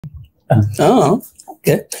Oh,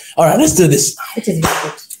 okay. All right, let's do this. It is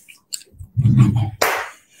good.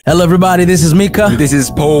 Hello everybody, this is Mika. This is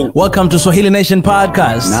Paul. Welcome to Swahili Nation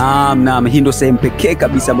Podcast. Naam, hii ndo sehemu pekee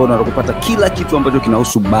kabisa ambayo unakupata kila kitu ambacho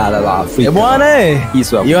kinahusu bara la Afrika. Bwana,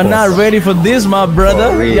 you're not ready for this, my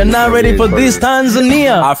brother. You're not ready for this,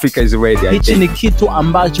 Tanzania. Africa is ready. Hichi ni kitu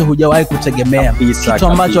ambacho hujawahi kutegemea. Kitu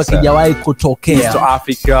ambacho hakijawahi kutokea. East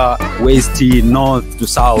Africa, West, North to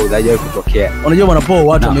South, hajawahi kutokea. Unajua bwana Paul,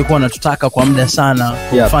 watu wamekuwa wanatutaka kwa muda sana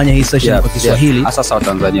kufanya hii session kwa Kiswahili. Sasa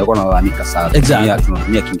Watanzania wako wanalalamika sana.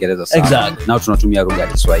 Tunatumia Kiingereza sana. Exactly. Nao tunatumia lugha ya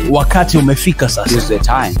Kiswahili. Wakati umefika sasa. This is the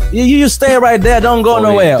time. You stay right there, don't go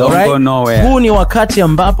nowhere, don't right? Go nowhere. Huu ni wakati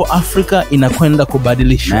ambapo Afrika inakwenda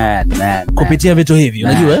kubadilishwa. Man. Kupitia vitu hivi,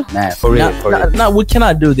 unajua? For real. Now we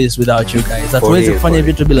cannot do this without you guys. Hatuwezi kufanya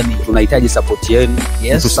vitu bila ninyi. Tunahitaji support yenu.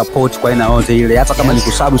 Yes. Tu support kwa aina yote ile. Hata kama ni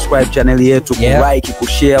kusubscribe channel yetu, like,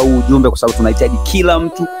 kushare huu ujumbe kwa sababu tunahitaji kila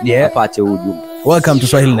mtu apate huu ujumbe. Welcome to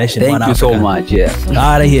Swahili Nation. Thank you so much. Yeah.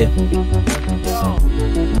 Out of here.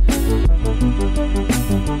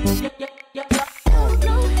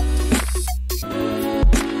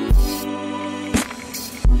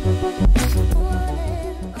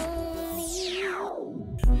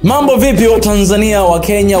 Mambo vipi wa Tanzania, wa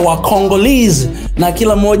Kenya, wa Congolese na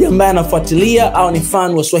kila mmoja ambaye anafuatilia au ni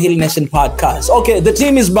fan wa Swahili Nation Podcast. Okay, the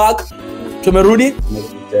team is back. Tumerudi.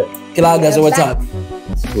 Kilaga, so what's up?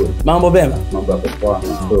 Mambo bema? Mambo poa.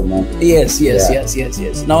 Yes.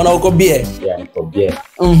 Naona uko bie. Niko bie.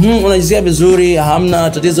 Unajisikia vizuri, hamna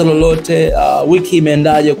tatizo lolote? Wiki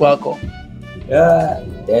imeendaje kwako?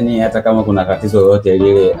 Yani hata kama kuna tatizo lolote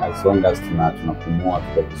lile, as long as tunapumua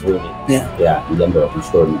kwa vizuri. Ni jambo la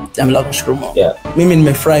kushukuru. Jambo la kushukuru. Mimi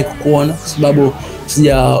nimefurahi kukuona kwa sababu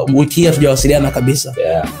wiki hii hatujawasiliana kabisa.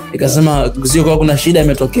 Nikasema sio kwa kuna shida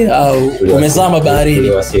imetokea au umezama baharini.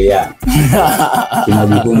 Tuliwasiliana. Kuna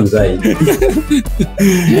jukumu zaidi.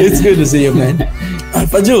 It's good to see you, man.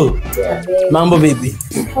 Faju, mambo vipi?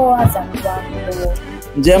 Poa sana.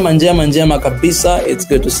 Njema kabisa. It's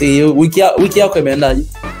good to see you. Wiki yako imeendaje?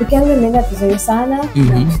 Wiki yangu imeenda vizuri sana.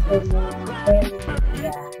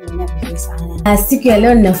 Siku ya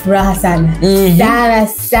leo nina furaha sana.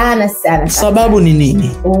 Sana. Sababu ni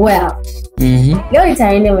nini? Well. Leo ni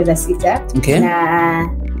tarehe 4 mwezi wa 6. Okay. Na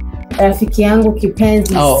rafiki yangu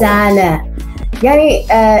kipenzi sana. Yani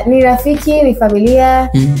ni rafiki, ni familia.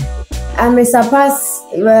 Amesurpass,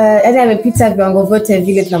 yani amepita viwango vyote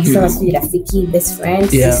vile tunavyosema sisi rafiki, best friend,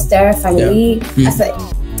 sister, family. Asa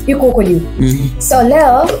yuko huko juu. So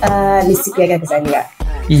leo ni siku yake ya kuzaliwa.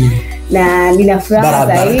 Na nina furaha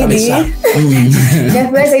zaidi. Nina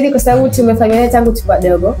furaha zaidi kwa sababu tumefanya tangu tukiwa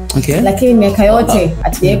dogo. Lakini miaka yote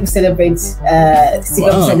hatujawahi kucelebrate siku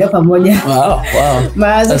ya kuzaliwa pamoja.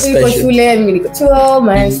 Mara yuko shule, mimi niko chuo,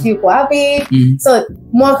 mara yuko wapi. So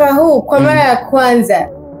mwaka huu kwa mara ya kwanza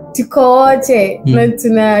tuko wote na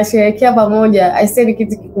tunasherehekea pamoja. I said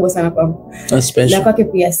kitu kikubwa sana kwangu. Na kwake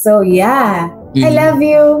pia. So I love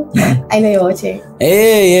you. I know you're watching.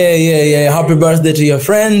 Hey. Happy birthday to your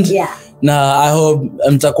friend. Na I hope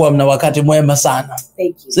mtakuwa mna wakati mwema sana.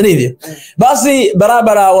 Thank you. Si ndivyo? Basi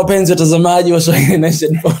barabara wapenzi watazamaji wa Swahili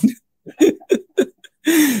Nation.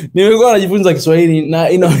 Nimekuwa najifunza Kiswahili na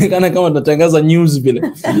inaonekana kama tunatangaza news vile.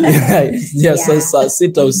 Saa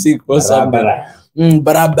 6 usiku au saa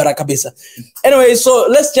barabara kabisa. Anyway, so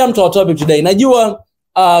let's jump to our topic today. Najua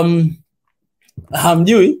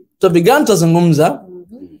hamjui topic gani tutazungumza,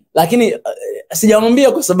 lakini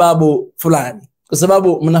sijamwambia kwa sababu fulani, kwa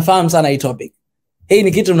sababu mnafahamu sana hii topic. Hii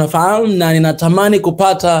ni kitu mnafahamu na ninatamani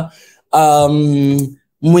kupata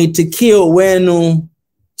mwitikio wenu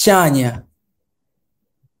chanya,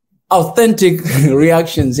 authentic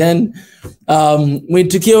reactions, yani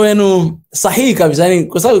mwitikio wenu sahihi kabisa, yani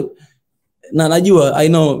kwa sababu na najua I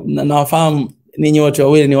know nawafahamu ninyi wote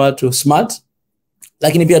wawili ni watu smart,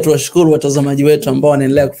 lakini pia tuwashukuru watazamaji wetu ambao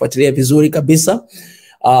wanaendelea kufuatilia vizuri kabisa.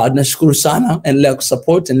 Tunashukuru sana, endelea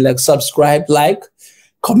kusupport, endelea kusubscribe, like,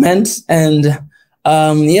 comment and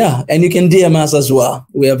and you can DM us as well.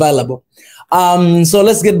 We are available. So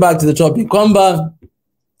let's get back to the topic. Kwamba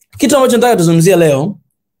kitu ambacho nataka tuzungumzie leo,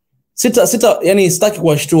 yani sitaki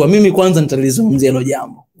kuwashtua. Mimi kwanza nitalizungumzia hilo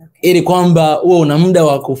jambo. Ili kwamba wewe una muda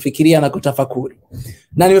wa kufikiria na kutafakuri.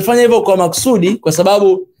 Na nimefanya hivyo kwa makusudi kwa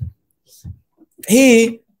sababu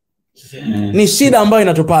hii ni shida ambayo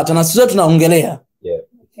inatupata na sisi tunaongelea.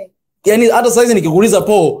 Yani hata sasa hizi nikikuuliza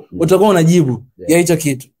Paul utakuwa unajibu ya hicho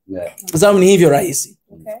kitu. Kwa sababu ni hivyo rahisi.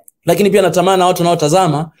 Lakini pia natamani watu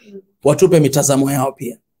wanaotazama watupe mitazamo yao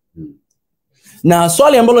pia. Na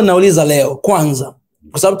swali ambalo ninauliza leo kwanza,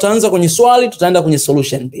 kwa sababu tutaanza kwenye swali tutaenda kwenye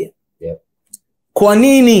solution pia. Kwa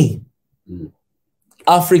nini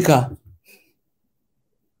Afrika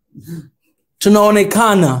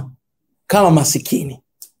tunaonekana kama masikini?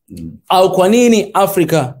 Au kwa nini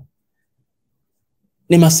Afrika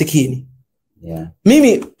ni masikini?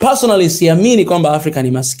 Mimi personally siamini kwamba Afrika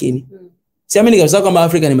ni masikini. Siamini kabisa kwamba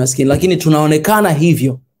Afrika ni masikini, lakini tunaonekana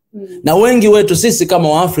hivyo. Na wengi wetu sisi kama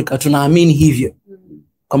wa Afrika tunaamini hivyo,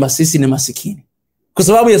 kwamba sisi ni masikini. Kwa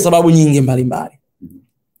sababu ya sababu nyingi mbalimbali.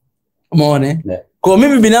 Umeona? Kwa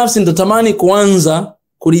mimi binafsi nitatamani kuanza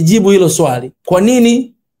kulijibu hilo swali. Kwa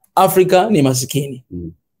nini Afrika ni masikini?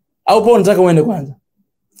 Au po nataka uende kwanza?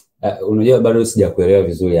 Unajua bado sijakuelewa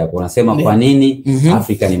vizuri hapo. Unasema kwa nini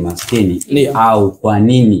Afrika ni maskini au kwa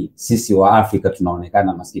nini sisi wa Afrika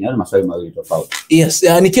tunaonekana maskini? Hayo maswali mawili tofauti. Yes,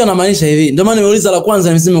 nikiwa na maanisha hivi. Ndio maana nimeuliza la kwanza,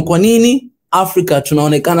 nimesema kwa nini Afrika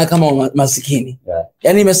tunaonekana kama maskini?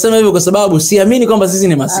 Yaani nimesema hivyo kwa sababu siamini kwamba sisi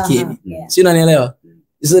ni maskini. Si unanielewa?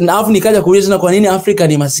 Alafu nikaja kuuliza na kwa nini Afrika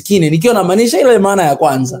ni maskini, nikiwa na maanisha ile maana ya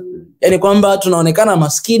kwanza. Yaani kwamba tunaonekana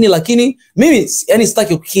maskini, lakini mimi yani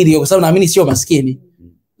sitaki kukiri kwa sababu naamini sio maskini.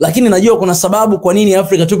 Lakini najua kuna sababu kwa nini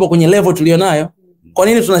Afrika tupo kwenye level tulionayo. Kwa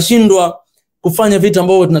nini tunashindwa kufanya vitu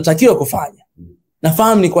ambavyo tunatakiwa kufanya.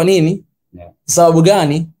 Nafahamu ni kwa nini. Sababu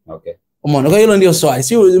gani? Umeona? Kwa hilo ndio swali.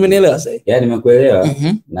 Si umenielewa sasa? Yaani nimekuelewa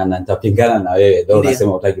na nitapingana na wewe. Ndio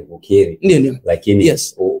unasema hutaki kukiri. Ndio. Lakini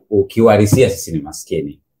ukiwalisia sisi ni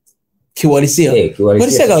maskini. Kiwalisia?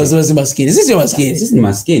 Kiwalisia kama sisi maskini. Sisi sio maskini. Sisi ni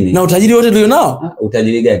maskini. Na utajiri wote tulionao?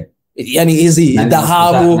 Utajiri gani? Yani hizi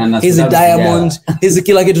dhahabu, hizi diamond, hizi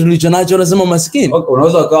kila kitu tulichonacho unasema maskini.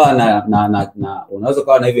 Unaweza ukawa unaweza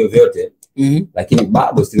ukawa na hivyo vyote, lakini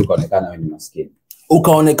bado still ukaonekana wewe ni maskini.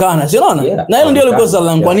 Ukaonekana, sio unaona? Na hilo ndio liko swali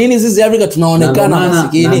langu. Kwa nini sisi Afrika tunaonekana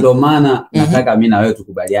maskini? Na ndio maana nataka mimi na wewe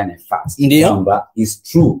tukubaliane fast kwamba it's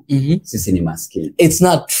true sisi ni maskini. It's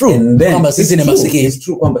not true kwamba sisi ni maskini. It's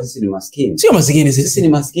true kwamba sisi ni maskini. Sio maskini sisi. Sisi ni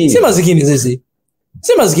maskini. Si maskini sisi.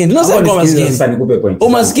 Si maskini, tunasema kwa maskini. Sasa nikupe point.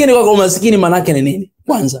 Umaskini kwa umaskini maana yake ni nini?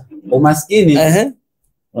 Kwanza, umaskini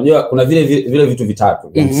unajua kuna vile vitu vitatu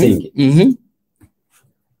vya msingi.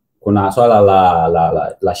 Kuna swala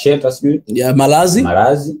la shelter sijui ya malazi.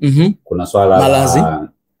 Kuna swala la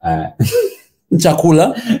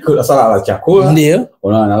chakula. Kuna swala la chakula. Ndio.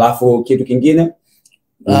 Unaona, alafu kitu kingine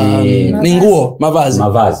ni nguo, mavazi.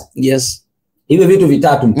 Yes. Hivi vitu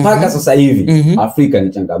vitatu mpaka sasa hivi Afrika ni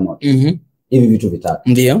changamoto. Hivi vitu vitatu.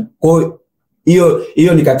 Ndio. Kwa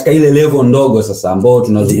hiyo ni katika ile level ndogo sasa ambao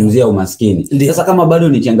tunazungumzia umaskini. Sasa kama bado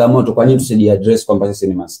ni changamoto, kwa nini tusijiaddress kwamba sisi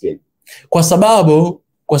ni maskini? Kwa sababu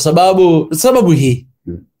hii.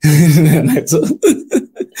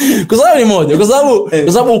 Kwa sababu ni moja, kwa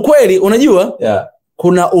sababu ukweli unajua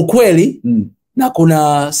kuna ukweli na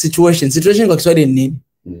kuna situation. Situation kwa Kiswahili ni nini?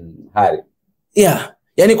 Hali.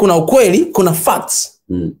 Yaani kuna ukweli, kuna facts.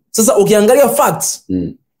 Sasa ukiangalia facts,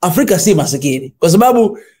 Afrika si masikini. Kwa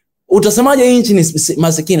sababu utasemaje nchi ni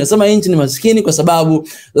masikini? Unasema nchi ni masikini kwa sababu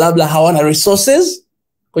labda hawana resources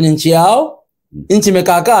kwenye nchi yao. Nchi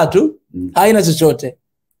imekaa tu, haina chochote.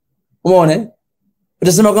 Umeona?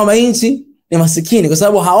 Utasema kwamba nchi ni masikini kwa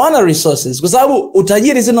sababu hawana resources. Kwa sababu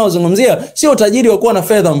utajiri sisi tunaozungumzia sio utajiri wa kuwa na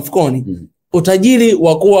fedha mfukoni. Utajiri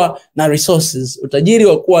wa kuwa na resources, utajiri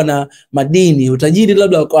wa kuwa na madini, utajiri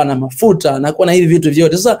labda wa kuwa na mafuta na kuwa na hivi vitu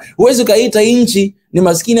vyote. Sasa huwezi kaita nchi ni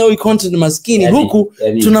maskini au continent maskini huku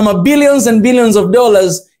tuna billions and billions of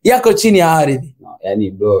dollars yako chini ya ardhi.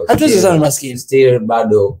 Yaani bro, hatuwezi sana maskini. Still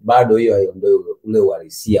bado hiyo ndio ule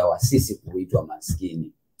uhalisia wa sisi kuitwa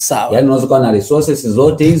maskini. Sawa. Yaani unaweza kuwa na resources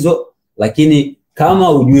zote hizo lakini kama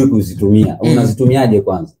hujui kuzitumia, unazitumiaje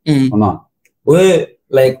kwanza? Unaona? Wewe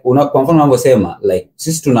like kwa mfano unavyosema like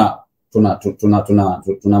sisi tuna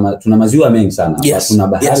maziwa mengi sana, tuna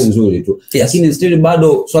bahari nzuri tu. Lakini still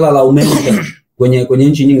bado swala la umeme kwenye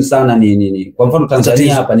nchi nyingi sana ni kwa mfano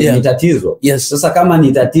Tanzania hapa ni tatizo. Sasa kama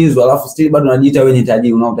ni tatizo alafu still bado unajiita wewe ni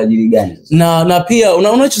tajiri, una utajiri gani sasa? Na pia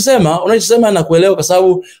unachosema na kuelewa kwa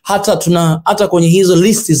sababu hata kwenye hizo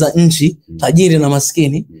listi za nchi tajiri na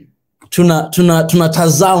maskini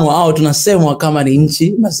tunatazamwa au tunasemwa kama ni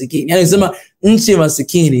nchi masikini. Yaani sema nchi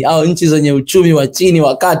masikini au nchi zenye uchumi wa chini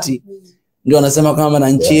wakati ndio wanasema kama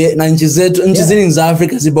na nchi zetu nchi zingine za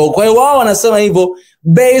Afrika zipo. Kwa hiyo wao wanasema hivyo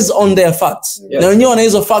based on their facts. Na wenyewe wana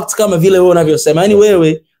hizo facts kama vile wewe unavyosema. Yaani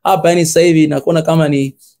wewe hapa yani sasa hivi nakuona kama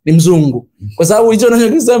ni mzungu. Kwa sababu hicho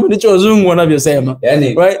unachosema ndicho wazungu wanavyosema.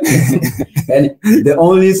 Yaani the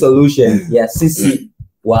only solution ya sisi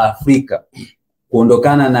wa Afrika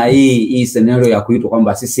kuondokana na hii scenario ya kuitwa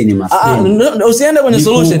kwamba sisi ni maskini. Usiende kwenye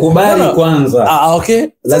solution. Kubali kwanza. Okay.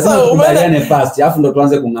 Lazima tukubaliane first, alafu ndo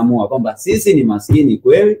tuanze kungamua kwamba sisi ni maskini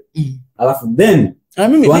kweli. Alafu then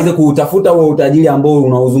Tuanze kuutafuta huo utajiri ambao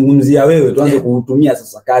unauzungumzia wewe, tuanze kuutumia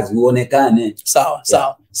sasa kazi uonekane.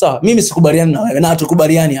 Sawa. Mimi sikubaliani na wewe na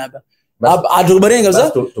hatukubaliani hapa. Hatukubaliani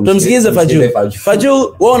kabisa. Tumsikize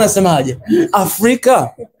Faju, wewe unasemaje?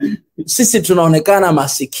 Afrika sisi tunaonekana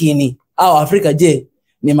masikini au Afrika je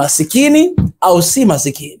ni masikini au si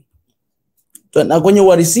masikini? Na kwenye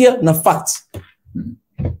uhalisia na facts.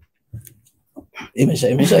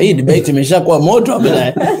 Imesha hii debate imeshakuwa moto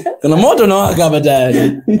hapa. Kuna moto na waka hapa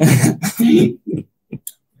tayari.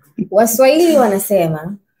 Waswahili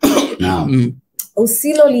wanasema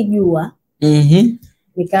usilolijua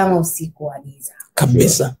ni kama usiku wa giza.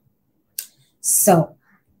 Kabisa. So,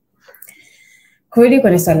 kurudi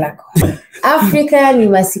kwenye swali lako. Afrika ni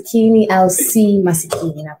masikini au si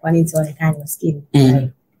masikini, na kwa nini tuonekane masikini?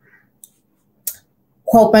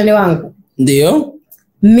 Kwa upande wangu, ndio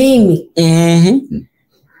mimi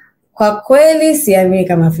kwa kweli siamini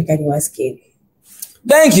kama Afrika ni masikini.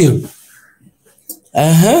 Thank you.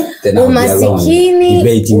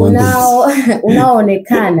 Umasikini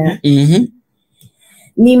unaoonekana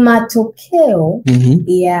ni matokeo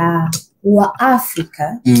ya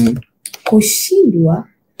Waafrika kushindwa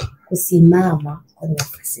kusimama kwenye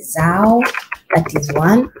nafasi zao, that is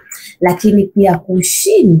one. Lakini pia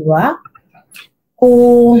kushindwa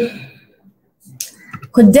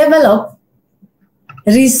kudevelop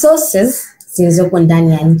resources zilizopo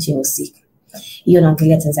ndani ya nchi husika. Hiyo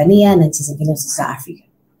naongelea Tanzania na nchi zingine za Afrika.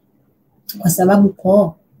 Kwa sababu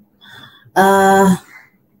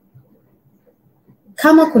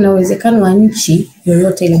kama kuna uwezekano wa nchi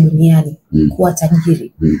yoyote ile duniani kuwa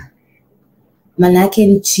tajiri, maana yake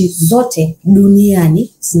nchi zote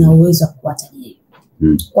duniani zina uwezo wa kuwa tajiri.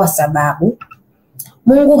 Kwa sababu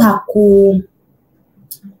Mungu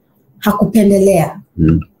hakupendelea,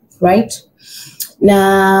 right?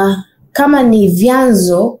 Na kama ni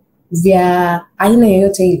vyanzo vya aina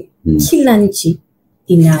yoyote ile, kila nchi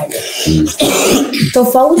inayo.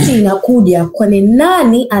 Tofauti inakuja kwenye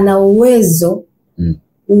nani ana uwezo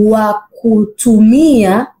wa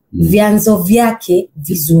kutumia vyanzo vyake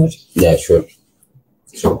vizuri.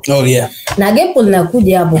 Na gepo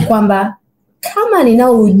linakuja hapo kwamba kama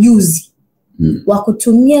ninao ujuzi wa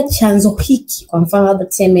kutumia chanzo hiki, kwa mfano labda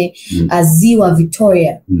tuseme ziwa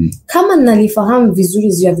Victoria, kama nalifahamu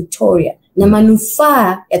vizuri ziwa Victoria na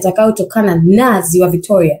manufaa yatakayotokana na ziwa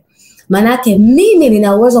Victoria, manake mimi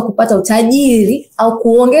nina uwezo wa kupata utajiri au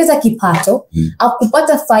kuongeza kipato au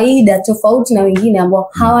kupata faida tofauti na wengine ambao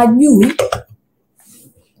hawajui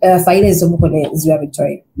faida zilizopo kwenye ziwa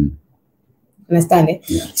Victoria. Understand?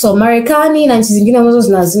 So Marekani na nchi zingine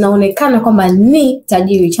ambazo zinaonekana kwamba ni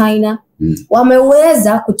tajiri, China,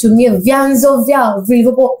 wameweza kutumia vyanzo vyao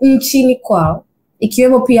vilivyopo nchini kwao,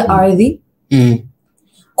 ikiwemo pia ardhi,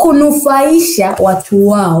 kunufaisha watu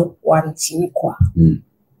wao wa nchini kwao.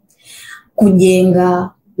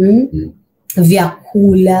 Kujenga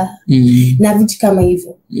vyakula na vitu kama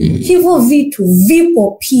hivyo. Hivyo vitu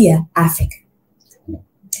vipo pia Afrika.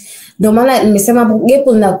 Ndio maana nimesema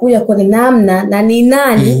gepo linakuja kwenye namna na ni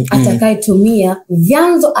nani atakayetumia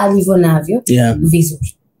vyanzo alivyo navyo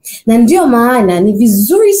vizuri. Na ndio maana ni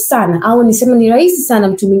vizuri sana, au nisema ni rahisi sana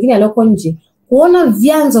mtu mwingine aliyoko nje kuona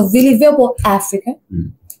vyanzo vilivyopo Afrika.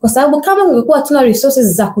 Kwa sababu kama ungekuwa tuna resources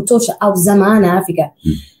za kutosha au za maana Afrika,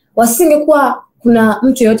 wasingekuwa kuna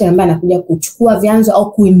mtu yote ambaye anakuja kuchukua vyanzo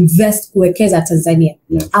au kuinvest, kuwekeza Tanzania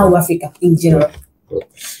au Afrika in general.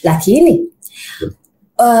 Lakini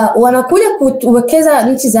wanakuja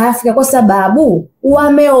kuwekeza nchi za Afrika kwa sababu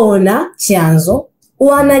wameona chanzo,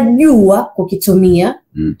 wanajua kukitumia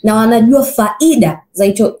na wanajua faida za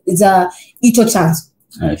hicho chanzo.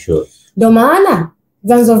 Ndio maana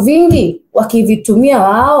vyanzo vingi wakivitumia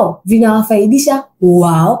wao vinawafaidisha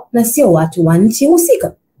wao na sio watu wa nchi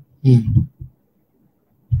husika.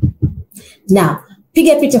 Na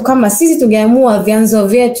piga picha kama sisi tungeamua vyanzo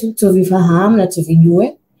vyetu tuvifahamu na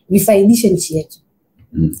tuvijue, vifaidishe nchi yetu.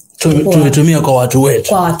 Tumetumia kwa watu wetu.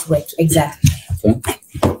 Kwa watu wetu, exactly.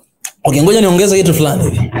 Okay, ngoja niongeze kitu fulani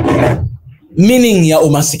hivi. Meaning ya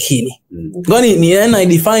umasikini. Ngoni ni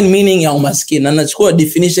define meaning ya umasikini na nachukua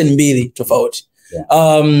definition mbili tofauti.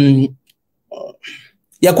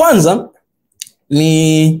 Ya kwanza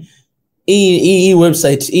ni hii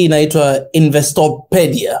website hii inaitwa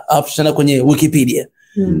Investopedia, hapo tena kwenye Wikipedia.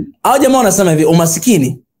 Hao jamaa wanasema hivi,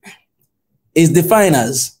 umasikini is defined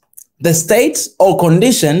as the state or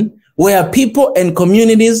condition where people and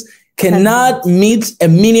communities cannot meet a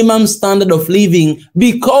minimum standard of living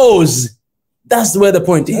because that's where the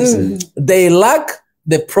point is. They lack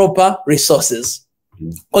the proper resources.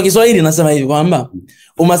 Kwa Kiswahili nasema hivi kwamba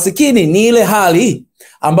umasikini ni ile hali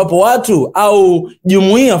ambapo watu au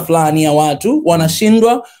jumuiya fulani ya watu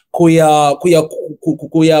wanashindwa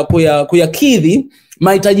kuyakidhi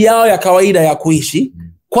mahitaji yao ya kawaida ya kuishi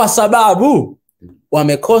kwa sababu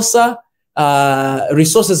wamekosa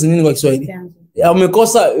resources nini kwa Kiswahili?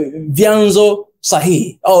 Wamekosa vyanzo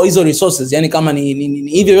sahihi au hizo resources, yani kama ni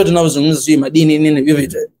hivyo vyote tunavyozungumza, sio madini nini hivyo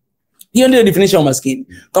vitu. Hiyo ndio definition ya umaskini.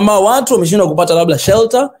 Kama watu wameshindwa kupata labda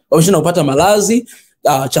shelter, wameshindwa kupata malazi,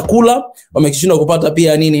 chakula, wameshindwa kupata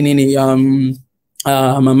pia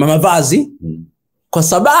mavazi, kwa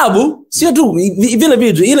sababu sio tu vile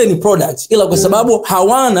vitu, ile ni product, ila kwa sababu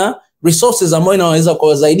hawana resources ambazo inaweza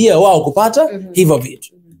kuwasaidia wao kupata hivyo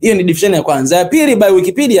vitu. Hiyo ni definition ya kwanza. Ya pili, by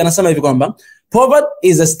Wikipedia anasema hivi kwamba poverty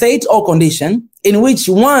is a state or condition in which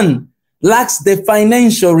one lacks the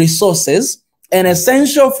financial resources and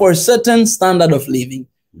essential for a certain standard of living.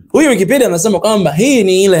 Huyu Wikipedia anasema kwamba hii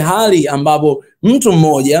ni ile hali ambapo mtu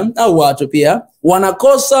mmoja au watu pia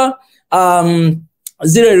wanakosa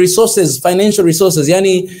zile resources, financial resources,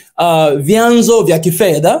 yani vyanzo vya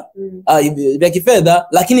kifedha,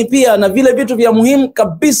 lakini pia na vile vitu vya muhimu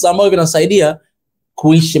kabisa ambavyo vinasaidia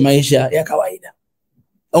kuishi maisha ya kawaida.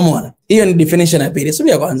 Umeona? Hiyo ni definition ya pili.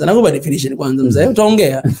 Subia kwanza, nakupa definition kwanza mzee.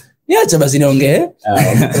 Utaongea. Niache basi niongee.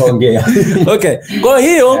 Ongea. Okay. Kwa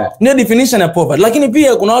hiyo ni definition ya poverty. Lakini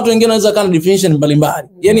pia kuna watu wengine wanaweza kana definition mbalimbali.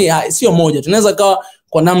 Yaani sio moja, tunaweza kawa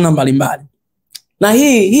kwa namna mbalimbali. Na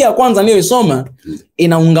hii ya kwanza niliyosoma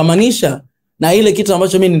inaungamanisha na ile kitu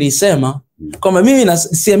ambacho mimi nilisema kwamba mimi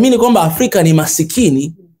siamini kwamba Afrika ni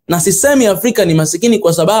masikini, na sisemi Afrika ni masikini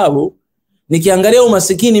kwa sababu nikiangalia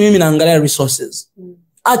umasikini mimi naangalia resources.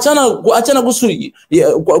 Achana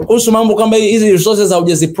kuhusu mambo kama hizi resources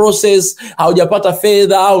haujazi process, haujapata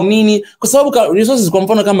fedha au nini, kwa sababu resources kwa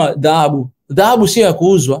mfano kama dhahabu sio ya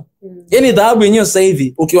kuuzwa. Yaani dhahabu yenyewe sasa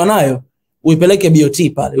hivi ukiwa nayo uipeleke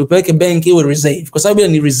BOT pale, uipeleke benki iwe reserve, kwa sababu ile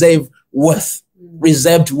ni reserved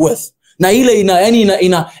worth. Na ile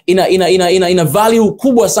ina value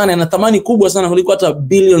kubwa sana, ina thamani kubwa sana kuliko hata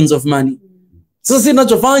billions of money. Sasa sisi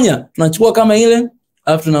tunachofanya, tunachukua kama ile,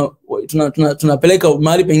 alafu tunapeleka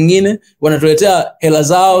mahali pengine, wanatuletea hela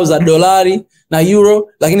zao za dolari na euro,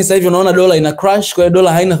 lakini sasa hivi unaona dola ina crash, kwa hiyo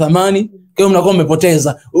dola haina thamani, kwa hiyo mnakuwa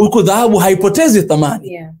mmepoteza. Huko dhahabu haipotezi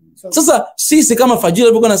thamani. Sasa sisi kama Fajili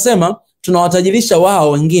alipokuwa anasema tunawatajirisha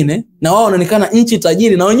wao wengine, na wao wanaonekana nchi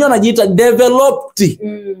tajiri, na wenyewe wanajiita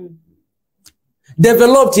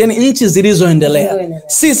developed, yani nchi zilizoendelea.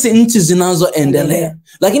 Sisi nchi zinazoendelea.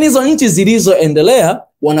 Lakini hizo nchi zilizoendelea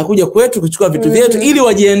wanakuja kwetu kuchukua vitu vyetu ili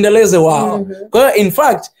wajiendeleze wao. Kwa hiyo in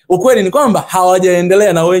fact ukweli ni kwamba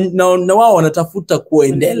hawajaendelea, na wao wanatafuta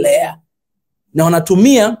kuendelea. Na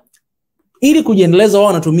wanatumia ili kujiendeleza, wao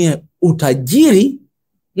wanatumia utajiri.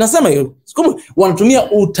 Nasema hiyo,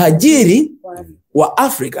 wanatumia utajiri wa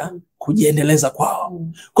Afrika kujiendeleza kwao.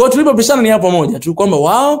 Kwa hiyo tulipopishana ni hapo moja tu kwamba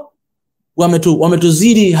wao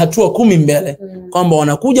wametuzidi hatua 10 mbele, kwamba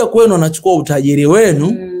wanakuja kwenu wanachukua utajiri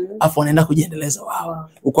wenu afu wanaenda kujiendeleza wao.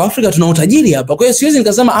 Uko Afrika tuna utajiri hapa. Kwa hiyo siwezi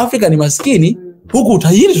nikasema Afrika ni maskini, huku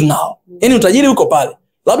utajiri tunao. Yaani utajiri uko pale.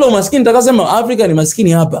 Labda umaskini nitakasema Afrika ni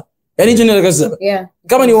maskini hapa. Yaani hicho ndio nitakasema.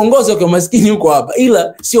 Kama ni uongozi kwa maskini huko hapa,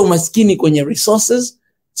 ila sio umaskini kwenye resources,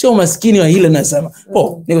 sio umaskini wa ile nasema.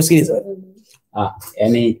 Nikusikiliza.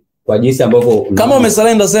 Yani kwa jinsi ambavyo kama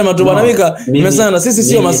umesurrender sema tu bwana Mika, umesurrender, sisi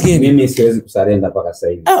sio maskini. Mimi siwezi kusurrender mpaka sasa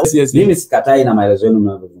hivi. Mimi sikatai na maelezo yenu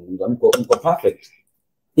mnavyozungumza. Mko perfect.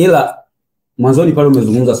 Ila mwanzoni pale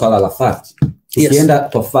umezungumza swala la fact. Ukienda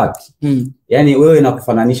kwa fact. Yani wewe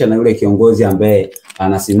inakufananisha na yule kiongozi ambaye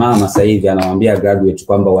anasimama sasa hivi anawaambia graduate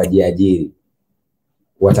kwamba wajiajiri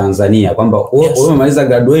wa Tanzania, kwamba wewe umemaliza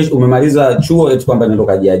graduation, umemaliza chuo eti kwamba nenda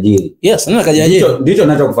kajiajiri. Nenda kajiajiri. Ndicho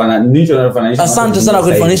ninachofananisha. Asante sana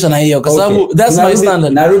kufanisha na hiyo, kwa sababu that's my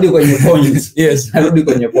standard. Narudi kwenye point. Narudi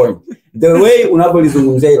kwenye point. The way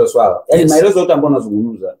unavyolizungumzia hilo swala. Yaani maelezo yote ambayo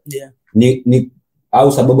unazungumza ni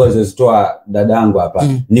au sababu alizozitoa dadangu hapa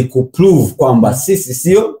ni kuprove kwamba sisi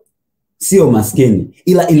sio maskini,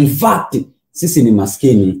 ila in fact sisi ni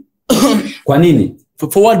maskini. Kwa nini?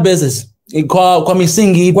 For what basis? Kwa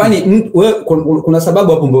misingi, kwani kuna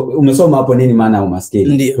sababu hapo umesoma hapo nini maana ya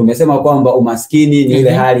umaskini? Tumesema kwamba umaskini ni ile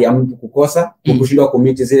hali ya mtu kukosa kushindwa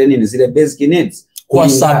kumiti zile basic needs kwa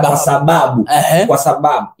sababu.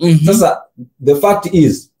 Sasa the fact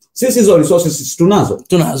is sisi hizo resources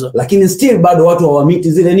tunazo, lakini still bado watu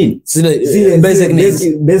hawamiti zile nini? Zile basic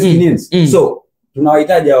needs. So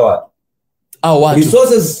tunawahitaji hao watu.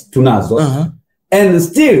 Resources tunazo. And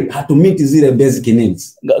still hatumiti zile basic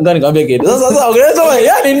needs. Ngani kaambia kitu. Sasa ongeleza wewe,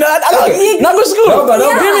 yani nakushukuru.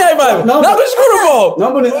 Mimi hapa. Nakushukuru po.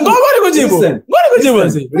 Ngoja nikujibu. Ngoja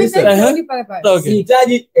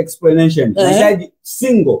Sihitaji explanation. Nahitaji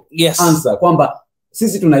single answer kwamba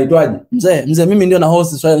sisi tunaitwaje? Mzee mimi ndio na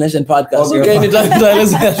host Swahili Nation podcast. Okay,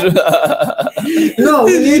 nitaeleza. No,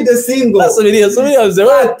 we need the single. So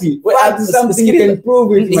something you can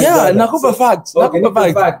prove it. Yeah, nakupa facts.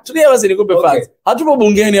 Tulia basi nikupe facts. Hatupo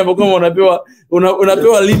bungeni hapo kama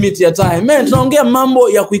unapewa limit ya time. Man, tunaongea mambo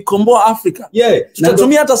ya kuikomboa Afrika. Yeah.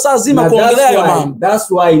 Tutatumia hata saa zima kuongelea hayo mambo.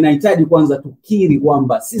 That's why inahitaji kwanza tukiri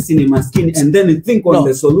kwamba sisi ni maskini and then think on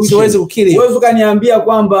the solution. Siwezi kukiri. Wewe ukaniambia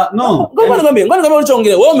kwamba Ngoja nikwambie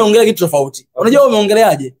ulichoongelea. Wewe umeongelea kitu tofauti. Unajua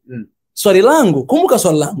umeongeleaje? Swali langu, kumbuka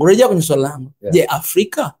swali langu, rejea kwenye swali langu. Je,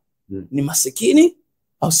 Afrika ni masikini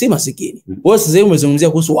au si masikini? Wewe sasa umezungumzia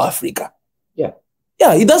kuhusu Afrika.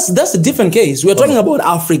 Yeah, that's a different case. We are talking about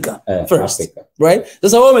Africa first. Africa. Right?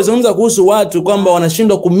 Sasa wewe umezungumza kuhusu watu kwamba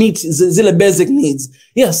wanashindwa kumeet zile basic needs.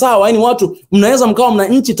 Yeah, sawa, yani watu mnaweza mkawa mna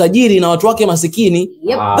nchi tajiri na watu wake masikini.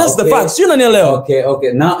 That's the fact. Sio unanielewa? Okay.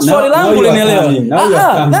 Swali langu unanielewa?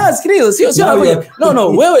 Sio no,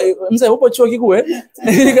 wewe mzee upo chuo kikuu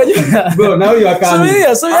nikajua. Bro, now you are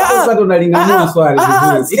coming. Sasa tunalingania swali.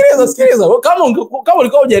 Sikiliza. Kama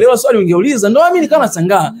ulikuwa hujaelewa swali ungeuliza. Ndio mimi nikawa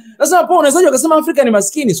nashangaa. Sasa hapo unawezaje ukasema Afrika ni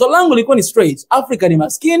maskini? Swali langu lilikuwa ni straight. Afrika ni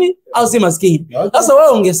maskini au si maskini? Sasa wewe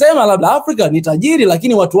ungesema labda Afrika ni tajiri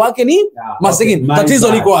lakini watu wake ni maskini.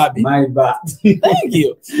 Tatizo liko wapi? My bad. Thank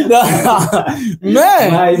you.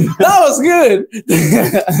 Man, that was good.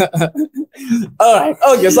 All right.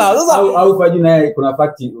 Okay, sasa au Faji naye kuna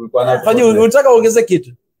fact ulikuwa nayo. Faji unataka uongeze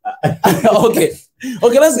kitu?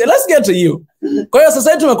 Okay, let's get to you. Kwa hiyo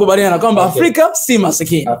sasa tumekubaliana kwamba Afrika si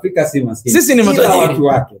maskini. Afrika si maskini. Sisi ni matajiri. Watu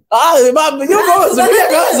wake. Baba, yuko zuia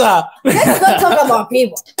kaza. Let's not talk about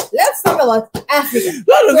people. Let's talk about Africa.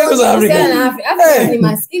 Africa ni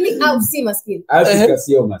maskini au si maskini? Afrika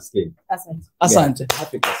sio maskini. Asante.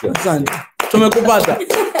 Afrika sio. Asante. Tumekupata.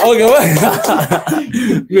 Okay.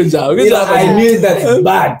 Good job. I knew that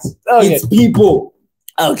bad. Okay. It's people.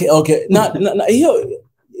 Okay. Now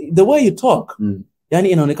the way you talk, yani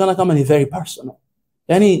inaonekana kama ni very personal.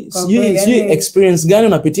 Yani sijui experience gani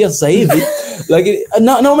unapitia sasa hivi. Lakini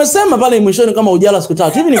na umesema pale mwishoni kama ujala siku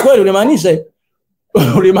 3. Hivi ni kweli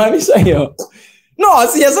ulimaanisha hiyo? No,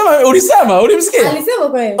 sijasema, ulisema, ulimsikia? Alisema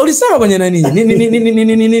kweli. Ulisema kwenye nani?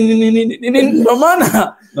 Ndio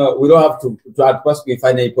maana no, we don't have to possibly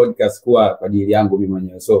kufanya hii podcast kwa ajili yangu mimi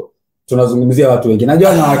mwenyewe. So tunazungumzia watu wengi.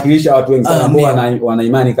 Najua nawakilisha watu wengi sana ambao wana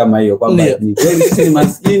imani kama hiyo kwamba ni kweli sisi ni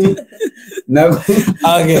maskini.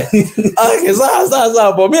 Okay, sasa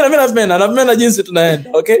hapo. Mimi napenda jinsi tunaenda,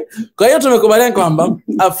 okay? Kwa hiyo tumekubaliana kwamba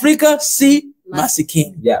Afrika si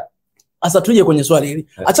maskini. Yeah. Sasa tuje kwenye swali hili.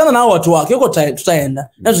 Achana na hao watu wake, huko tutaenda.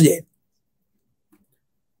 Na tuje.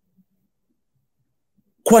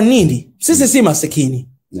 Kwa nini sisi si maskini?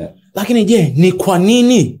 Yeah. Lakini je, ni kwa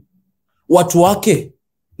nini watu wake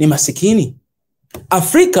ni masikini?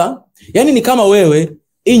 Afrika, yani ni kama wewe,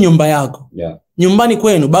 hii nyumba yako. Yeah. Nyumbani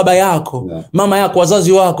kwenu, baba yako, mama yako,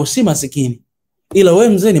 wazazi wako si masikini. Ila wewe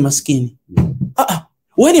mzee ni masikini.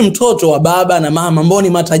 Wewe ni mtoto wa baba na mama ambao ni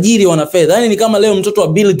matajiri wana fedha. Yani ni kama leo mtoto wa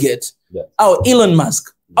Bill Gates au Elon Musk,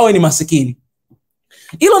 au ni masikini.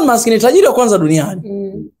 Elon Musk ni tajiri wa kwanza duniani.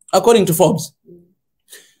 According to Forbes.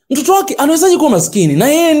 Mtoto wake anawezaje kuwa maskini? Na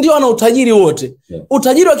yeye ndio ana utajiri wote.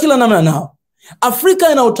 Utajiri wa kila namna nao.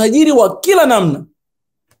 Afrika ina utajiri wa kila namna.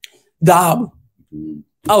 Dhahabu,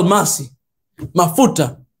 almasi,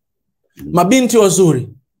 mafuta, mabinti wazuri,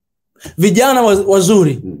 vijana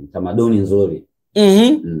wazuri, tamaduni nzuri.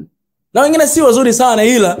 Na wengine si wazuri sana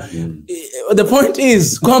ila the point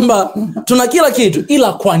is kwamba tuna kila kitu,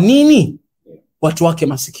 ila kwa nini watu wake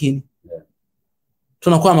masikini?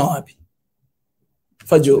 Tunakwama wapi?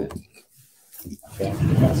 Fajo.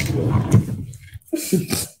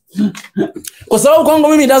 Kwa sababu kwangu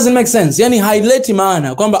mimi it doesn't make sense. Yani haileti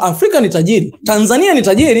maana kwamba Afrika ni tajiri, Tanzania ni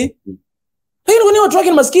tajiri, lakini kwa nini watu wake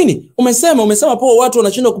ni maskini? Umesema poa, watu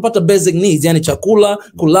wanashindwa kupata basic needs, yani chakula,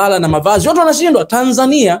 kulala na mavazi. Watu wanashindwa.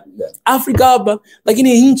 Tanzania, Afrika hapa,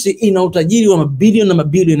 lakini nchi ina utajiri wa mabilioni na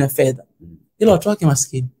mabilioni ya fedha. Ila watu wake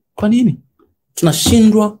maskini. Kwa nini?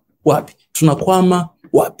 Tunashindwa wapi? Tunakwama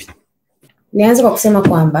wapi? Nianze kwa kusema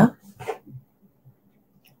kwamba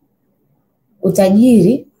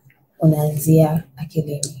utajiri unaanzia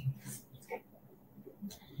akilini.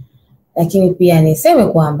 Lakini pia niseme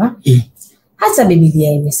kwamba hata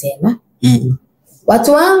Biblia imesema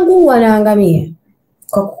watu wangu wanaangamia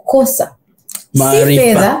kwa kukosa maarifa, si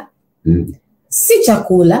fedha, si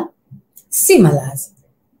chakula, si malazi.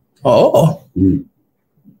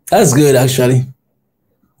 That's good actually.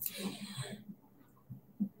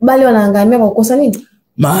 Bali wanaangamia kwa kukosa nini?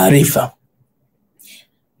 Maarifa.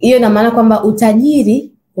 hiyo ina maana kwamba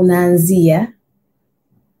utajiri unaanzia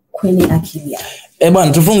kwenye akili yako.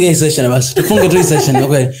 Bwana tufunge hii session basi. Tufunge tu hii session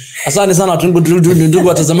okay. Asante sana ndugu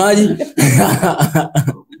watazamaji.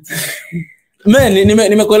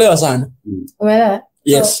 Nimekuelewa sana. Umeelewa?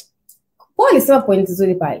 Yes. So, Paul alisema point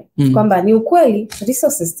nzuri pale kwamba ni ukweli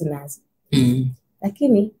resources tunazo.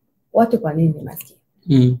 Lakini watu kwa nini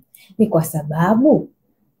maskini? Ni kwa sababu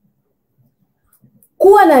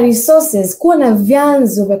kuwa na resources, kuwa na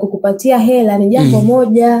vyanzo vya kukupatia hela ni jambo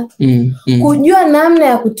moja. Kujua namna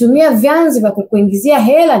ya kutumia vyanzo vya kukuingizia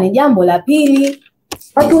hela ni jambo la pili.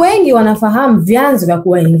 Watu wengi wanafahamu vyanzo vya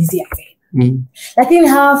kuwaingizia hela. Lakini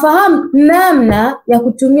hawafahamu namna ya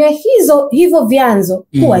kutumia hivyo vyanzo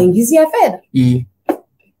kuwaingizia fedha.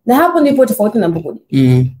 Na hapo ndipo tofauti na mbukuji.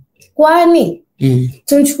 Kwani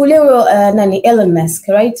tumchukulie huyo Elon Musk,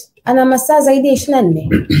 right? Ana masaa zaidi ya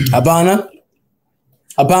 24.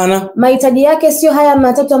 Hapana. Mahitaji yake sio haya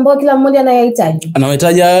matatu ambayo kila mmoja anayahitaji.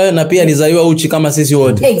 Anahitaji na pia alizaliwa uchi kama sisi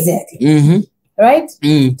wote. Exactly. Right?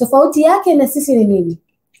 Tofauti yake na sisi ni nini?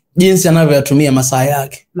 Jinsi anavyotumia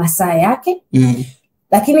masaa yake.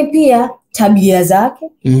 Lakini pia tabia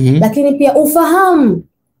zake. Lakini pia ufahamu.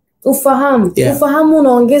 Ufahamu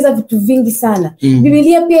unaongeza vitu vingi sana.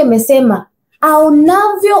 Biblia pia imesema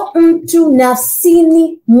aonavyo mtu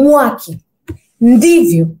nafsini mwake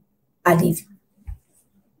ndivyo alivyo.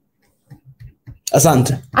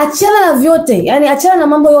 Asante. Achana na vyote, yani achana na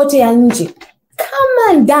mambo yote ya nje.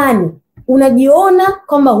 Kama ndani unajiona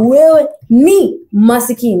kwamba wewe ni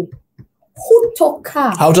masikini,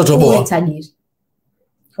 hautatoboa. Tajiri.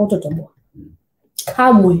 Hautatoboa.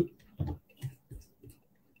 Kamwe.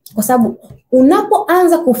 Kwa sababu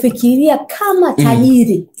unapoanza kufikiria kama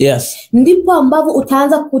tajiri, ndipo ambapo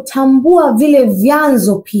utaanza kutambua vile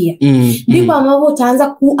vyanzo pia. Ndipo ambapo utaanza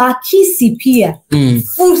kuakisi pia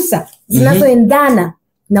fursa zinazoendana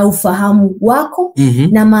na ufahamu wako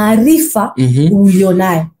na maarifa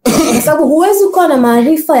ulionayo. Kwa sababu huwezi kuwa na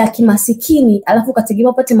maarifa ya kimasikini alafu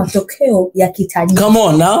ukategemea upate matokeo ya kitajiri. Come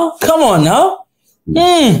on now.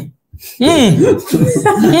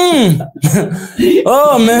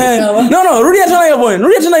 Oh man. No, rudia tena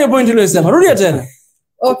hiyo point uliyosema. Rudia tena.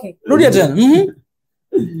 Okay. Rudia tena.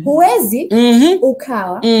 Huwezi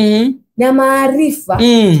ukawa na maarifa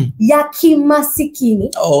ya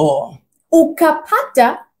kimasikini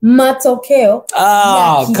ukapata matokeo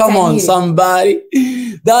ya kitajiri. Come on somebody.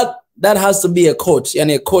 That has to be a quote.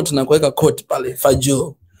 Yani a quote na kuweka quote pale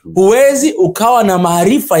fajuu. Huwezi ukawa na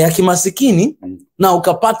maarifa ya kimasikini na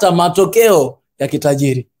ukapata matokeo ya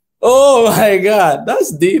kitajiri. Oh my God,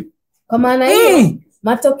 that's deep. Kwa maana hiyo,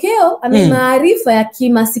 matokeo maarifa ya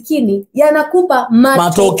kimasikini yanakupa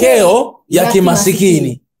matokeo ya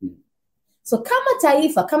kimasikini. So kama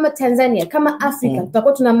taifa, kama Tanzania, kama Afrika,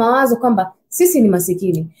 tutakuwa tuna mawazo kwamba sisi ni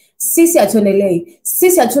masikini. Sisi hatuendelei.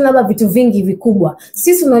 Sisi hatuna vitu vingi vikubwa.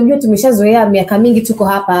 Sisi unajua tumeshazoea miaka mingi tuko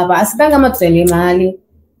hapa. Asipanga kama tutaendelea mahali.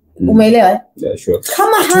 Umeelewa? Yeah, sure.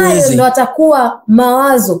 Kama hayo ndio atakuwa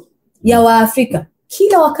mawazo ya Waafrika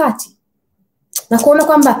kila wakati. Na kuona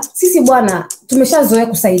kwamba sisi bwana tumeshazoea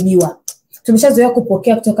kusaidiwa. Tumeshazoea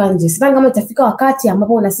kupokea kutoka nje. Sipanga kama itafika wakati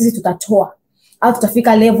ambapo na sisi tutatoa au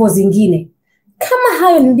tutafika level zingine. Kama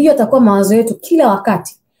hayo ndio atakuwa mawazo yetu kila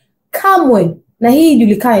wakati. Kamwe na hii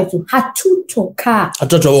ijulikane tu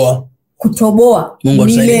hatutoboa. Kutoboa. Mungu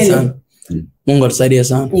atusaidie sana. Mungu atusaidie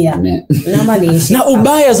sana. Yeah. Na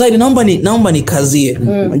ubaya zaidi naomba nikazie.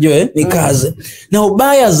 Unajua nikaze. Na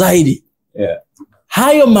ubaya zaidi.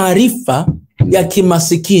 Hayo maarifa ya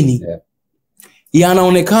kimasikini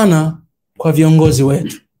yanaonekana kwa viongozi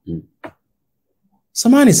wetu.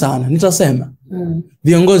 Samahani sana nitasema.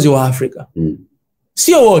 Viongozi wa Afrika.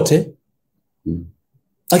 Sio wote.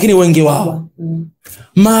 Lakini wengi wao.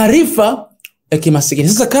 Maarifa ya kimasikini.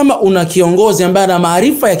 Sasa kama una kiongozi ambaye ana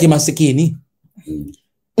maarifa ya kimasikini,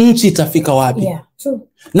 nchi itafika wapi? Yeah, true.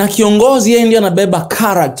 Na kiongozi yeye ndiye anabeba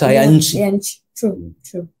character ya nchi. Yeah, true.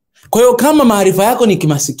 Kwa hiyo kama maarifa yako ni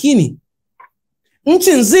kimasikini,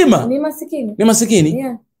 nchi nzima ni masikini.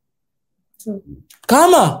 Yeah. True.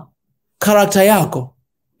 Kama character yako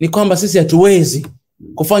ni kwamba sisi hatuwezi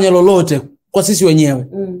kufanya lolote kwa sisi wenyewe.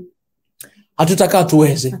 Hatutakaa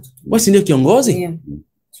tuweze. Wewe ndio kiongozi? Yeah.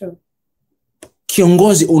 True.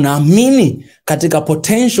 Kiongozi unaamini katika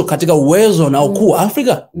potential, katika uwezo na ukuu wa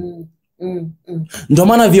Afrika? Ndio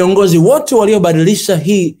maana viongozi wote waliobadilisha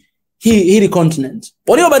hii continent,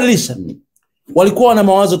 waliobadilisha walikuwa na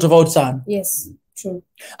mawazo tofauti sana. Yes. True.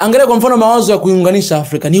 Angalia kwa mfano mawazo ya kuiunganisha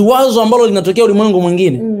Afrika. Ni wazo ambalo linatokea ulimwengu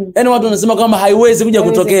mwingine. Yaani watu wanasema kwamba haiwezi kuja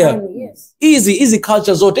kutokea. Hizi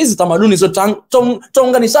culture zote, hizi tamaduni zote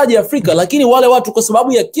tuunganishaje Afrika, lakini wale watu kwa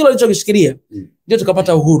sababu ya kile walichokishikilia ndio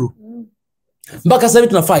tukapata uhuru. Mpaka sasa hivi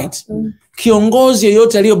tuna fight. Kiongozi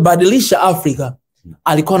yeyote aliyobadilisha Afrika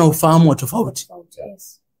alikuwa na ufahamu wa tofauti.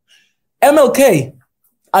 MLK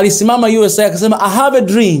alisimama USA akasema I have a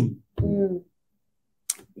dream.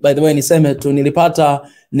 By the way, niseme tu nilipata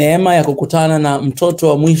neema ya kukutana na mtoto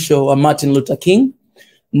wa mwisho wa Martin Luther King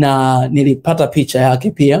na nilipata picha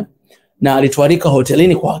yake pia, na alitualika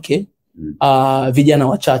hotelini kwake vijana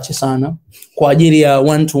wachache sana kwa ajili ya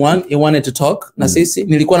one to one, he wanted to talk na sisi.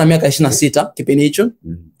 Nilikuwa na miaka 26 kipindi hicho.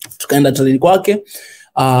 Tukaenda hotelini kwake,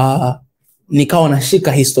 nikawa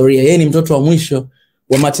nashika historia. Yeye ni mtoto wa mwisho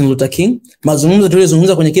wa Martin Luther King. Mazungumzo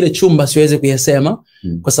tulizozungumza kwenye kile chumba siwezi kuyasema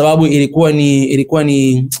kwa sababu ilikuwa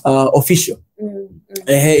ni official.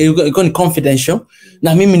 Ilikuwa ni confidential,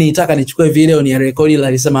 na mimi nilitaka nichukue video ni rekodi, la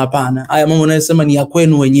alisema hapana, haya mambo unayosema ni ya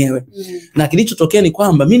kwenu wenyewe. Na kilichotokea ni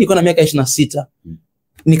kwamba mimi nilikuwa na miaka 26.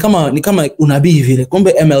 Ni kama unabii vile.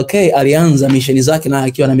 Kumbe MLK alianza misheni zake na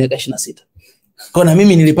akiwa na miaka 26. Kwa na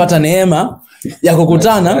mimi nilipata neema ya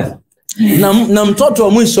kukutana na mtoto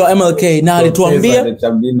wa mwisho wa MLK, na alituambia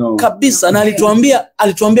kabisa, na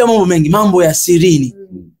alituambia mambo mengi, mambo ya sirini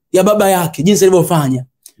ya baba yake, jinsi alivyofanya.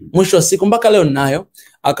 Mwisho wa siku mpaka leo ninayo,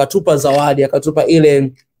 akatupa zawadi, akatupa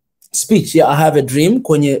ile speech ya I have a dream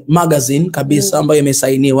kwenye magazine kabisa ambayo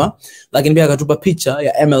imesainiwa, lakini pia akatupa picha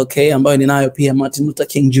ya MLK ambayo ninayo pia, Martin Luther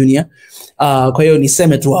King Jr. Kwa hiyo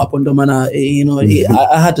niseme tu hapo, ndo maana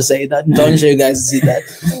I had to say that. Nitaonyesha you guys see that.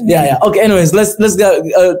 Yeah. Okay, anyways, let's go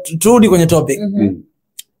turudi kwenye topic.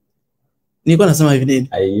 Nilikuwa nasema hivi nini?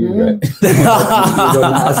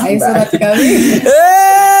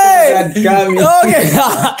 Okay.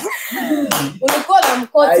 Ulikuwa na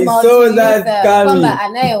mkoti kwamba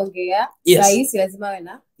anayeongea rais lazima awe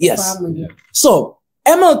na fahamu. So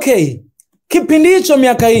MLK kipindi hicho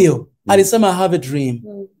miaka hiyo alisema I have a dream.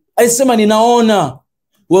 Alisema ninaona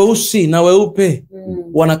weusi na weupe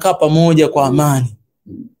wanakaa pamoja kwa amani.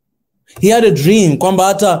 He had a dream kwamba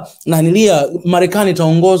hata Marekani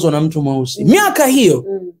itaongozwa na mtu mweusi. Miaka hiyo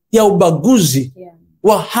ya ubaguzi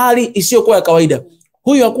wa hali isiyokuwa ya kawaida.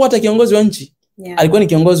 Huyu hakuwa hata kiongozi wa nchi. Alikuwa ni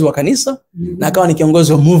kiongozi wa kanisa na akawa ni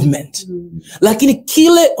kiongozi wa movement. Lakini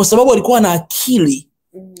kile, kwa sababu alikuwa na akili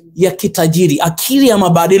ya kitajiri, akili ya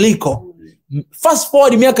mabadiliko. Fast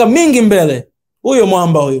forward miaka mingi mbele, huyo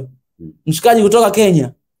mwamba huyo, mshikaji kutoka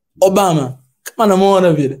Kenya, Obama, kama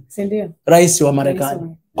namuona vile, ndio rais wa Marekani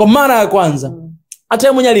kwa mara ya kwanza. Hata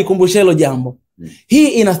yeye mwenyewe alikumbusha hilo jambo. Hii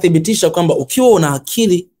inathibitisha kwamba ukiwa una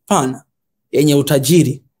akili pana yenye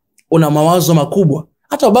utajiri, una mawazo makubwa.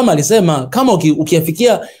 Hata Obama alisema kama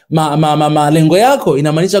ukiafikia malengo yako,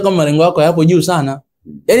 inamaanisha kama malengo yako yapo juu sana.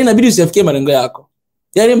 Yaani inabidi usiafikie malengo yako.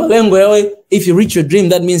 Yaani malengo yawe, if you reach your dream,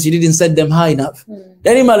 that means you didn't set them high enough.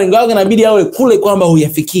 Yaani malengo yako inabidi yawe kule kwamba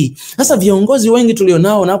huyafikii. Sasa viongozi wengi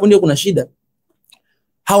tulionao, na hapo ndio kuna shida,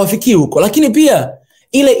 hawafikii huko. Lakini pia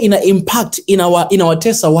ile ina impact,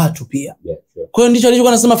 inawatesa watu pia. Kwa hiyo ndicho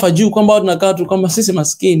alichokuwa anasema Faju kwamba watu nakaa tu kwamba sisi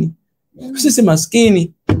maskini. Sisi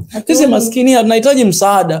maskini tunahitaji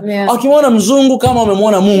msaada. Akimwona mzungu kama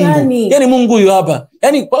wamemwona Mungu. Yaani Mungu huyu hapa.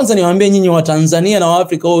 Yaani kwanza niwaambie nyinyi wa Tanzania na wa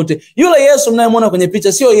Afrika wote, yule Yesu mnayemwona kwenye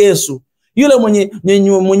picha sio Yesu. Yule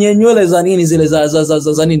mwenye nywele za nini zile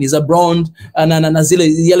za nini za blonde na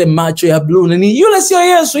zile yale macho ya blue nini, yule sio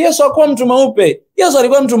Yesu. Yesu hakuwa mtu mweupe. Yesu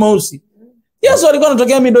alikuwa mtu mweusi. Yesu alikuwa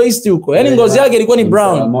anatokea Middle East huko. Yaani ngozi yake ilikuwa ni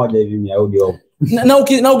brown. Moja hivi Myahudi huko.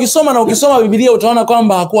 Na ukisoma Biblia utaona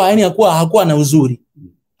kwamba hakuwa na uzuri.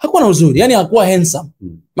 Hakuwa na uzuri, yani hakuwa handsome.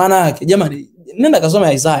 Maana yake, jamani, nenda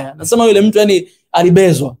kasoma Isaiah. Nasema yule mtu yani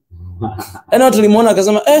alibezwa. Yaani watu limuona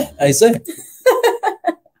akasema I say.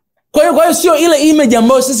 Kwa hiyo sio ile image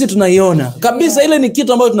ambayo sisi tunaiona. Kabisa ile ni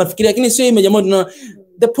kitu ambacho tunafikiria, lakini sio image ambayo tunaona.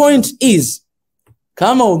 The point is,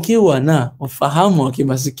 kama ukiwa na ufahamu wa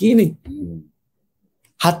kimasikini,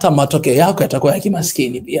 hata matokeo yako yatakuwa ya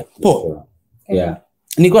kimaskini pia. Yeah.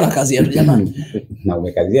 Niko na kazi ya jamani. Na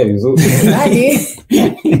umekazia vizuri.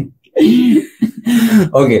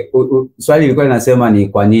 Okay, swali lilikuwa linasema ni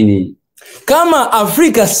kwa nini kama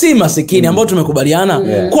Afrika si masikini ambao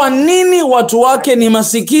tumekubaliana, kwa nini watu wake ni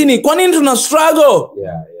masikini? Kwa nini tuna struggle?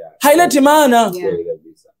 Haileti maana.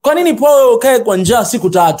 Kwa nini Paul ukae kwa njaa siku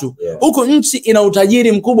 3? Huko nchi ina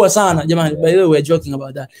utajiri mkubwa sana. Jamani, by the way, we are joking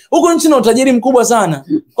about that. Huko nchi ina utajiri mkubwa sana.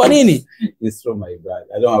 Kwa nini? It's from my brother.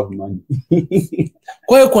 I don't have money.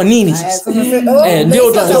 Kwa hiyo kwa nini sasa?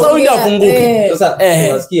 Ndio sasa ungefunguka. Sasa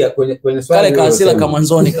unasikia kwenye swali kale kaasila kama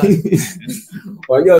mwanzoni kale.